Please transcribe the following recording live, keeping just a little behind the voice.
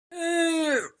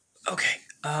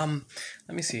Um,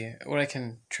 Let me see what I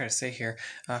can try to say here.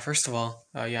 First of all,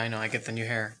 yeah, I know I get the new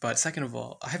hair, but second of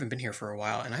all, I haven't been here for a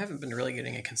while, and I haven't been really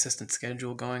getting a consistent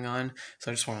schedule going on.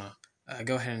 So I just want to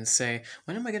go ahead and say,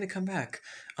 when am I going to come back?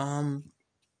 Um,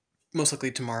 Most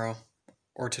likely tomorrow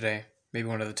or today, maybe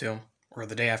one of the two, or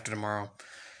the day after tomorrow,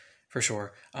 for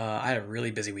sure. I had a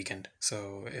really busy weekend,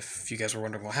 so if you guys were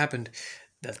wondering what happened,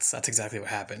 that's exactly what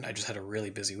happened. I just had a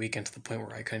really busy weekend to the point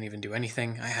where I couldn't even do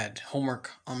anything. I had homework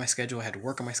on my schedule, I had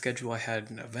work on my schedule, I had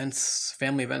events,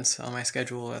 family events on my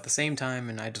schedule at the same time,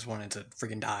 and I just wanted to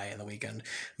freaking die in the weekend.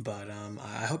 But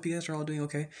I hope you guys are all doing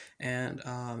okay. And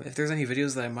if there's any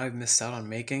videos that I might have missed out on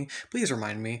making, please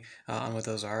remind me on what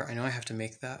those are. I know I have to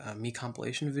make that me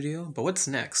compilation video, but what's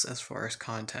next as far as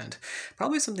content?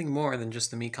 Probably something more than just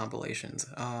the me compilations.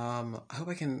 I hope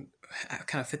I can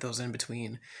kind of fit those in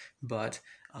between, but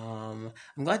I'm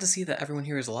glad to see that everyone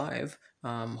here is alive.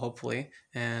 Hopefully,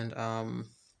 and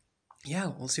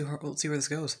yeah, we'll see where this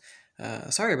goes.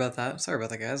 Sorry about that. Sorry about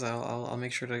that, guys. I'll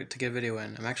make sure to get a video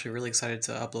in. I'm actually really excited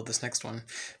to upload this next one.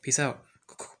 Peace out.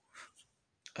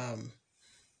 Um,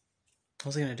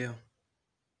 what's he gonna do?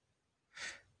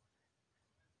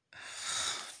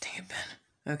 Dang it,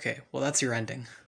 Ben. Okay, well that's your ending.